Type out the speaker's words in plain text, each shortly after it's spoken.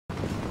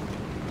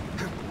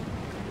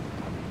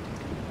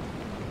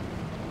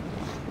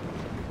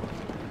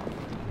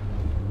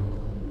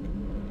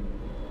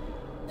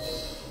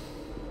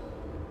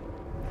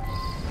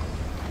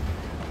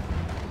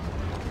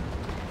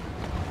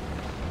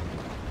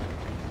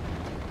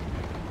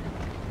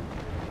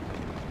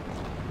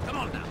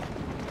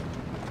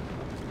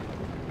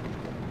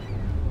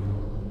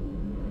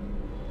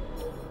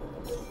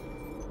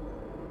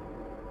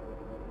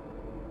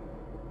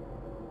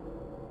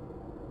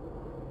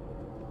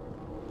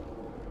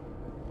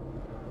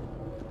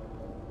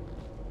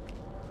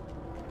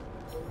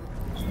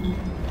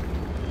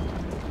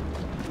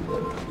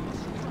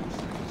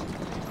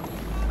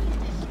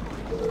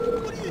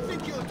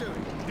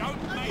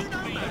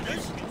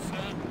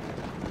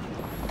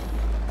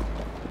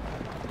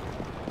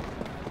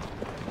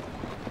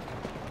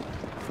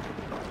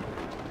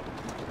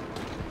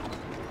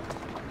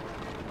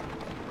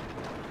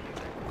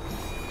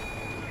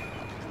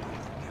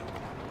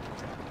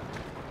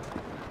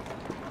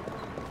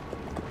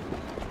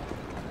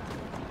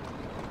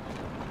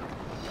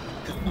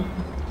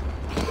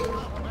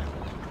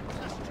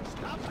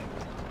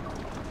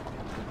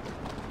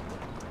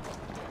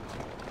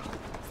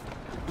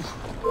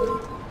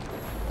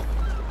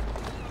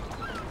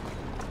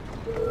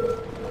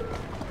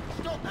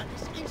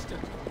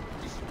bastard!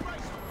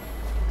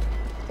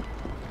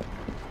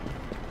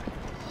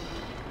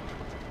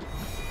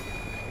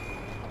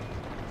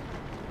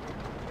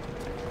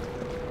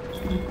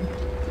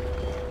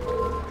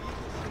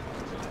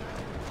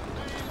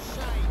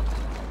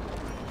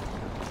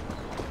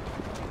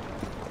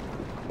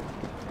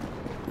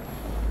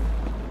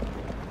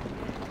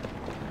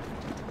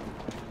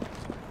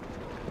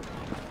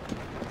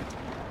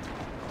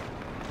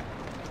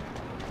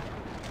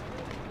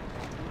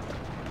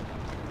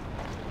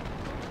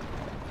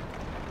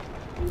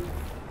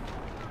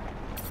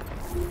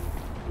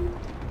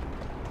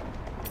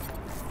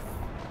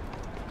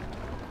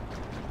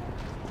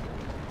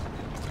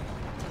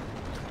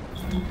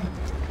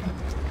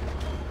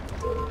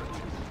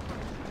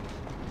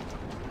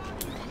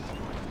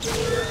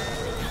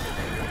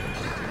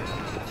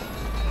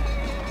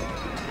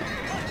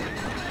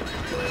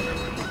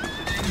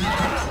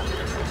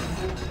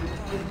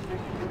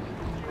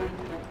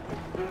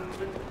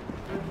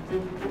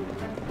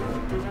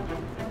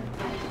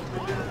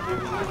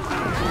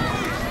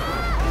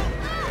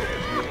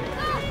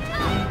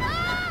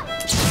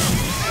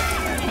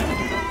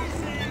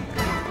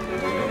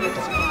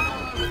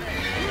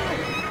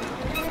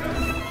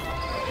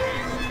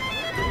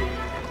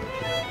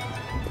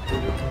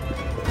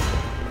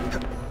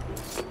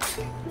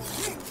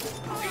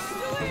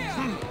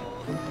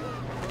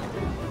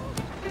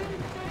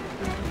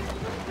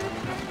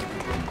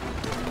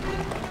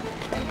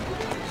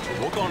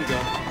 Walk on,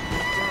 girl.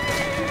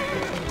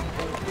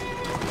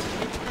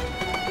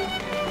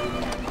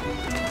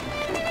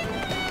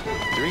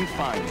 Doing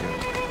fine, girl.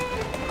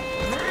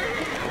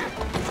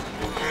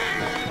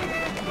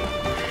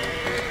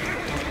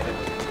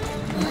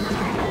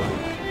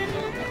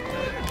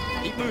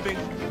 Keep moving.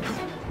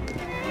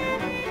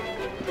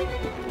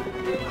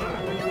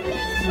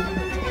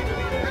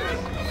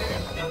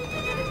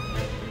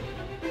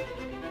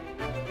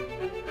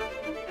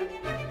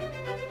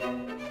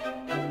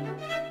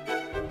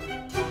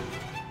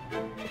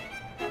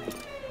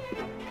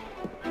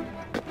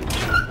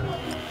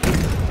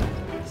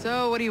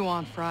 So, what do you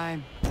want,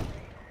 Fry?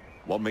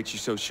 What makes you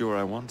so sure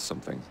I want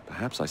something?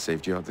 Perhaps I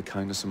saved you out of the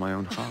kindness of my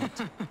own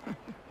heart.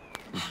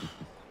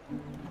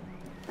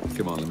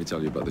 Come on, let me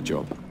tell you about the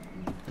job.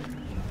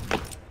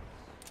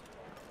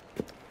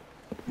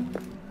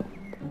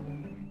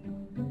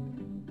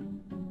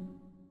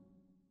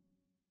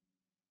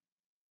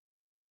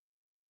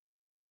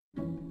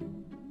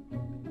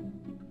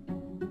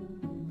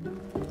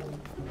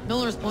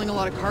 Miller's pulling a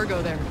lot of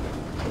cargo there.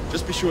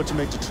 Just be sure to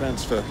make the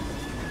transfer.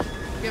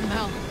 Give him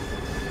hell.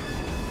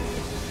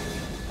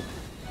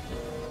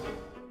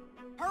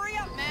 Hurry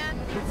up, man!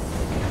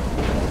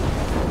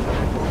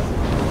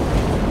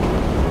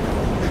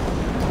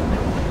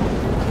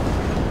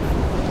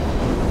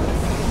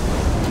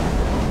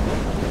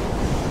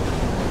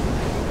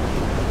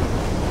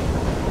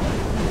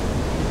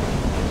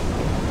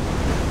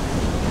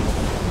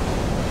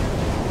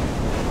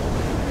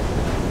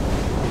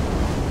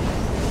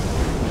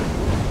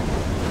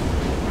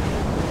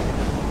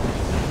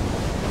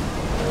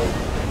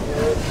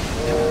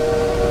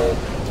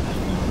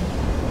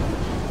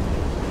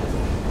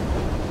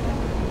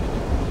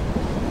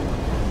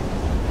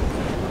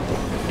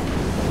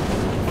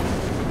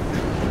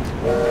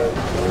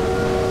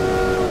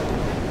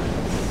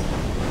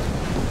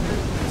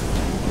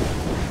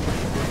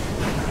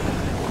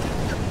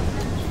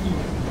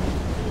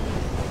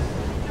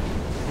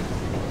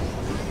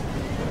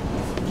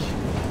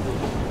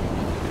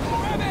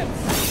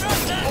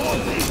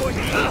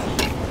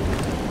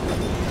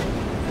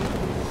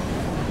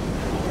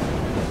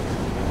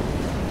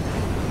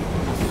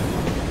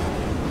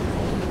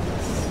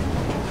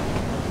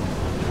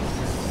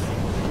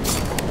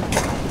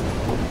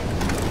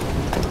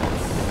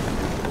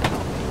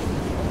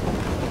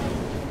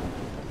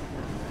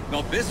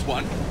 Not this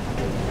one.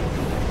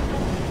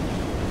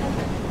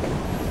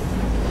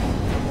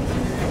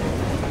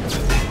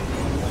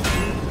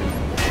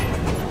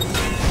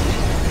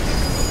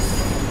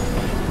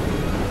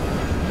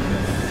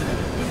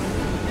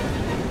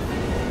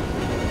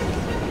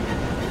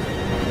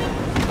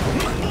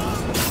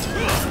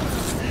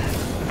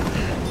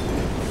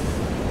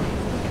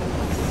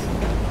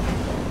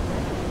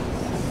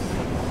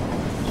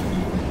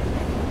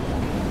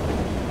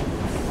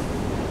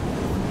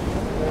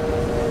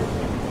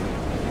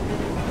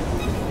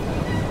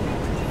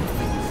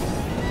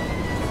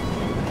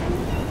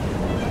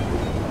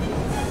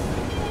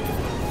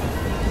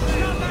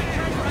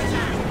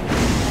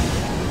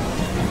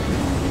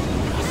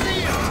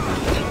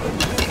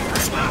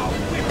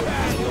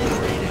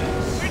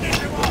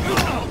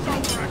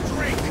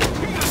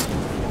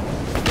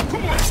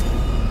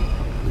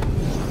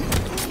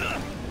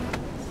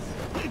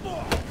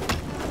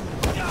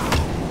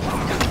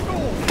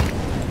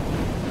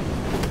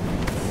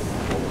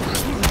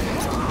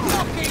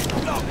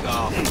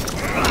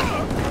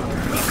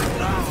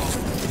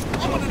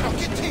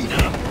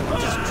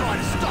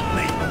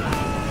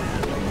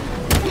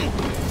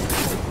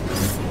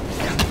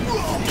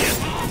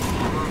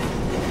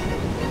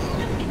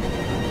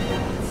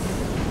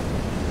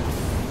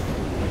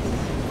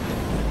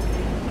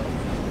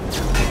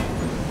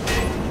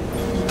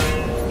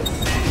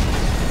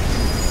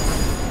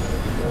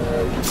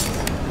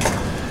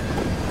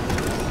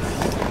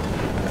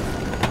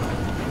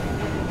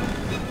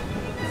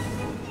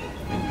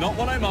 not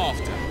what I'm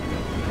after.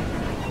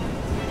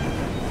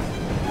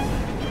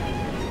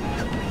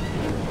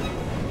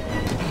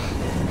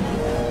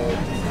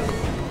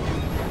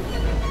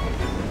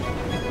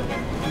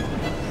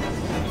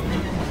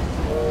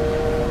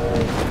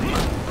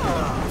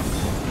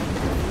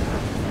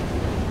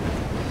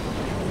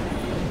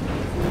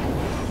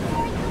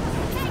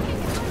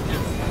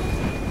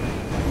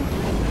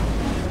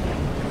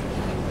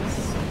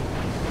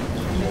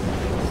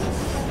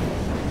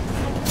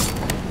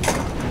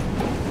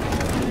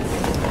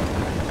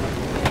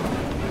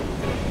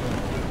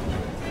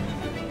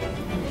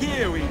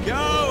 Here we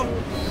go!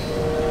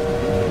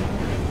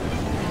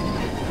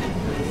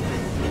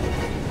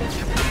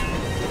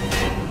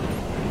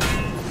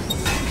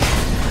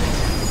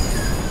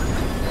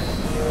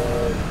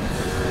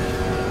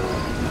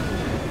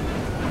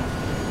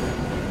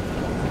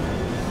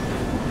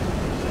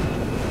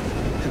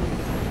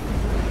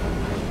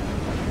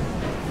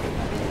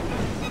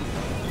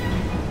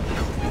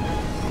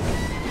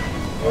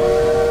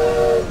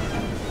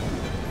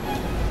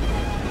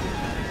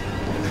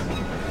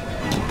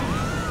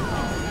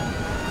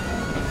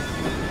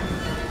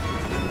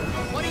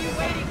 What are you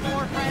waiting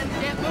for, friends?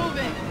 Get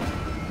moving!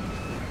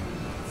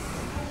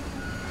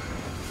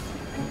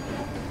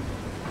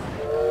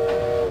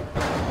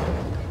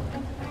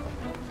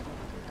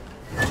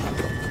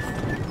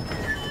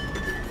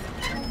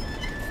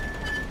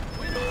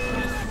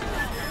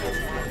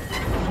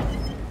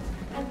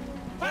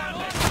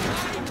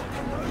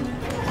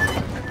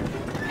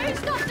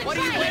 What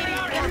are you waiting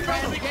for,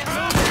 friends? Get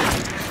moving!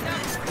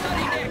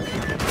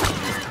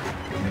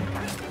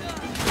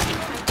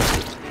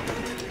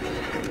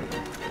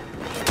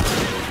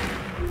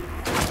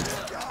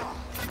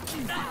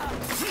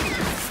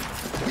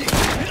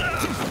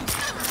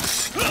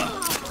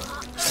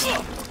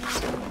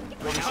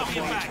 I'll be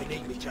back.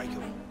 Need me,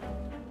 Jacob.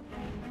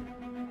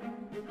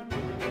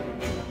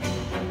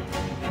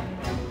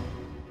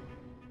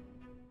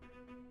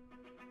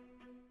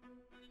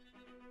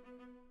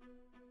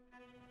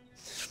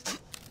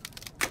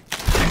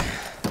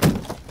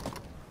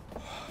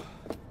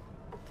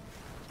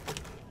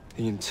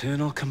 The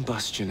internal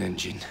combustion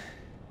engine.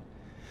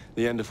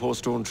 The end of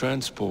horse-drawn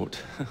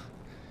transport.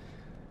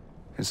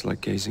 It's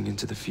like gazing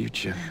into the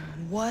future.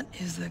 What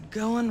is the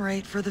going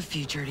rate for the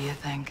future, do you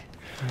think?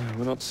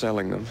 We're not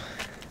selling them.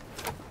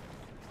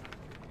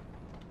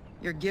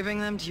 You're giving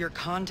them to your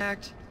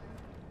contact?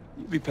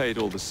 You'll be paid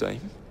all the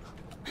same.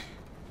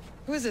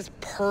 Who is this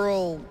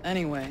Pearl,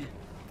 anyway?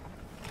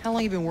 How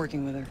long you been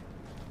working with her?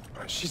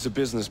 She's a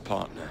business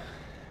partner.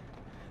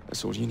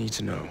 That's all you need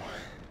to know.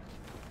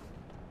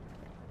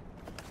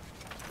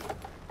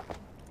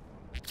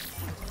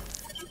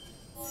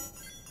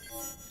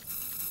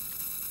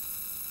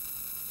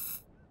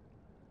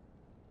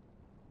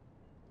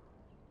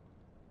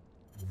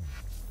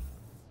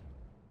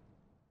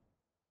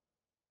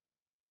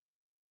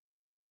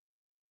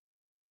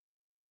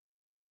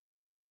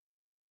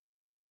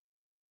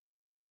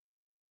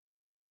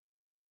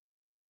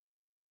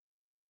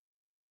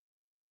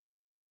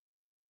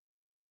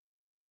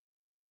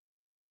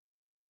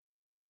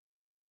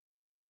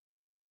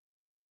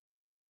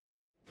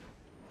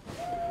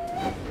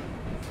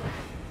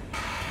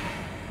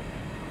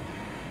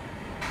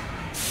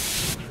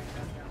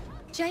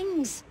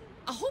 Jings,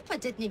 I hope I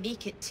didn't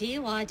make it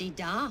too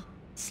la-di-da.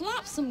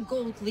 Slap some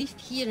gold leaf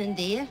here and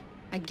there.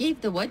 I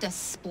gave the wood a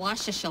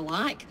splash of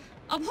shellac.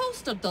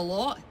 Upholstered the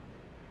lot.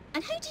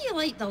 And how do you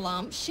like the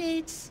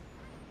lampshades?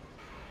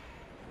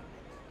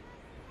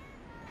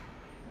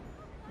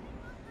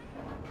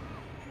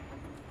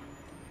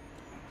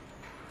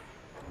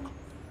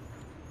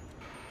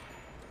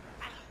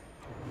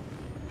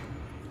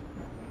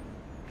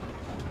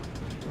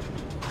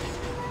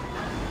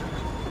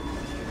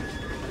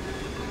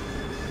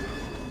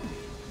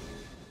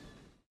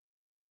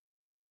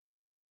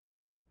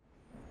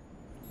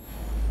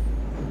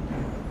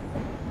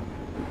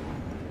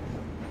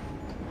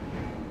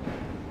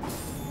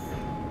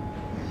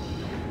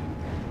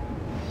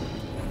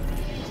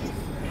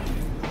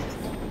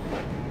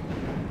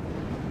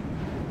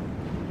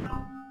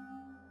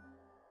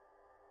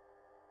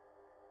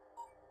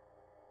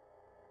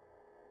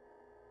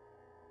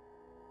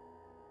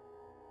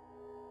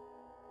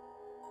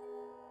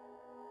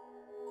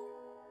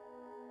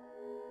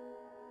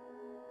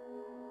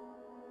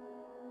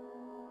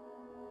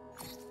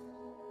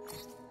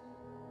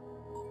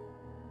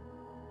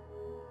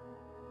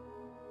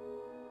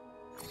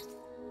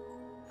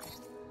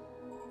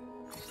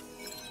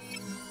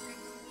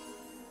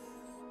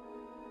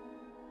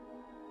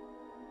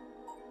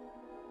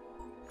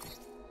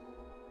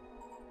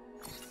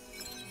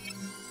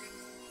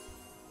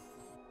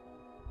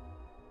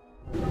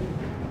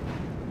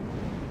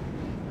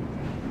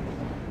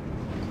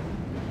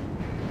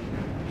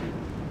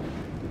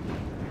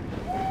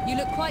 You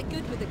look quite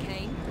good with the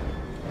cane.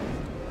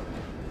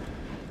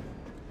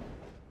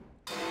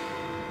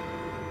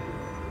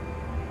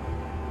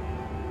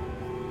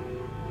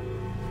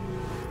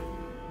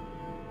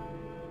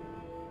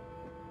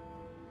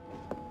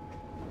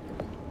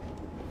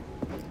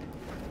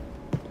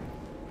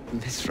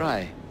 Miss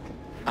Fry,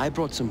 I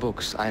brought some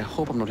books. I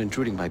hope I'm not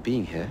intruding by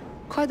being here.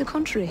 Quite the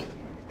contrary.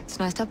 It's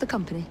nice to have the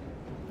company.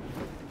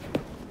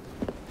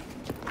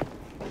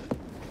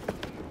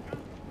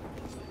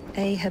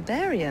 A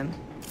herbarium?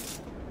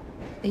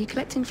 Are you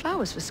collecting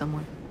flowers for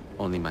someone?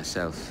 Only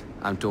myself.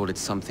 I'm told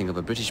it's something of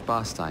a British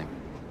pastime.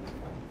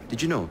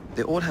 Did you know?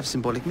 They all have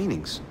symbolic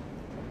meanings.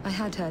 I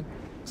had heard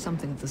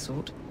something of the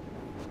sort.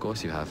 Of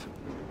course you have.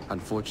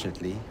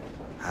 Unfortunately,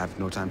 I have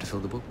no time to fill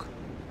the book.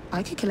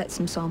 I could collect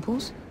some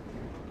samples,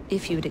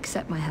 if you would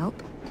accept my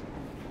help.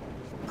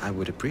 I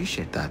would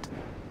appreciate that.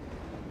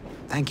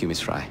 Thank you,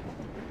 Miss Fry.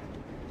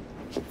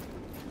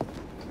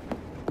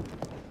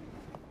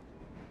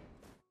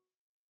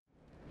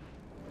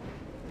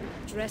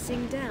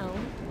 Dressing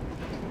down?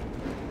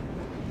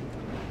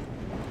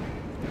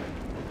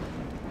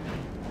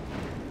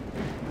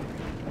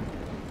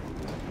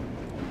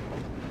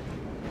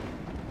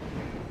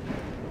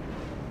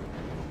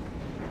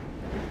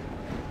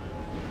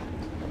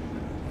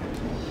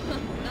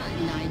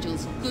 That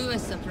Nigel's full of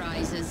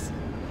surprises.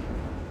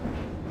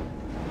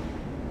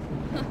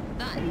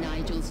 That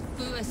Nigel's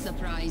full of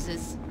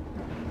surprises.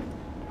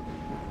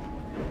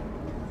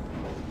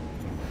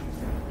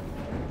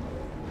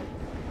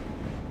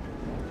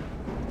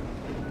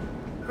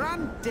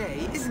 Grand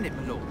day, isn't it,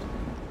 my lord?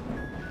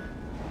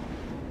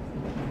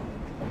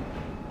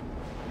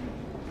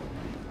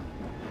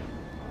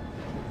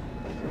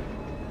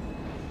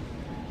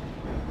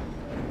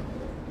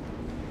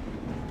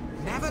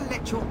 Never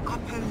let your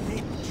upper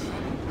lip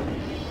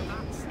tremble.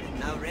 That's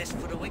No rest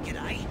for the wicked,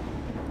 eh?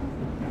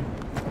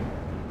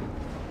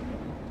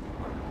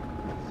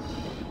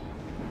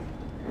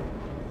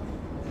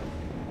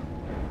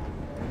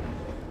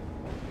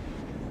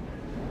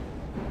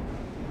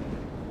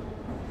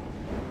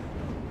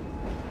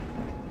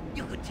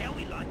 You could tell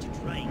he liked to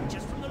train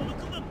just from the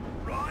look of him.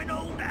 Right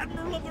old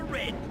Admiral of a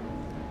Red.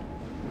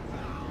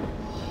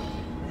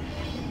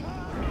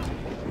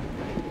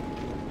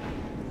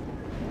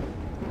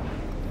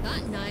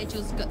 That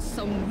Nigel's got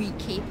some wee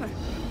caper.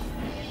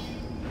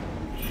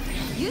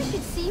 You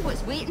should see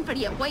what's waiting for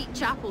you at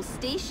Whitechapel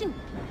Station.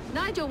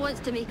 Nigel wants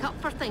to make up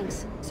for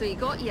things, so he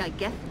got you a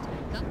gift.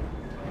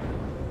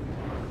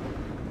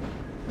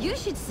 You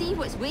should see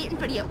what's waiting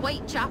for you at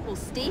Whitechapel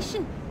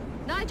Station.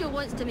 Nigel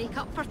wants to make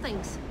up for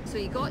things, so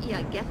he got you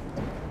a gift.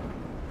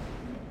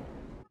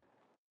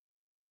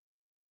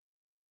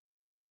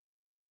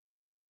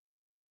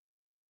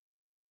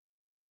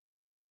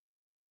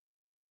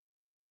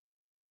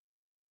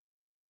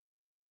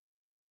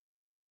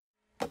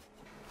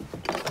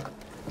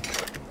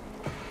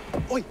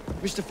 Oi,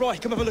 Mr. Fry,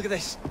 come have a look at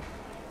this.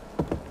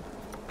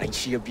 Ain't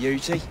she a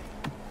beauty?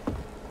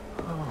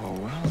 Oh,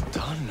 well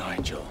done,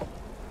 Nigel.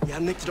 Yeah, I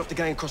nicked it off the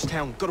gang across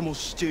town, got them all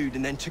stewed,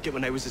 and then took it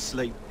when they was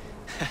asleep.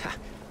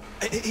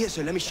 Here,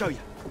 sir, let me show you.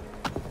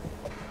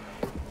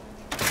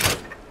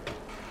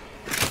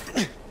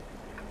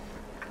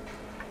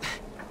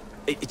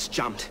 It's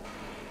jumped.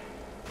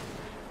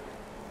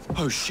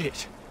 Oh,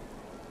 shit.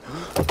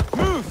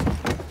 Move!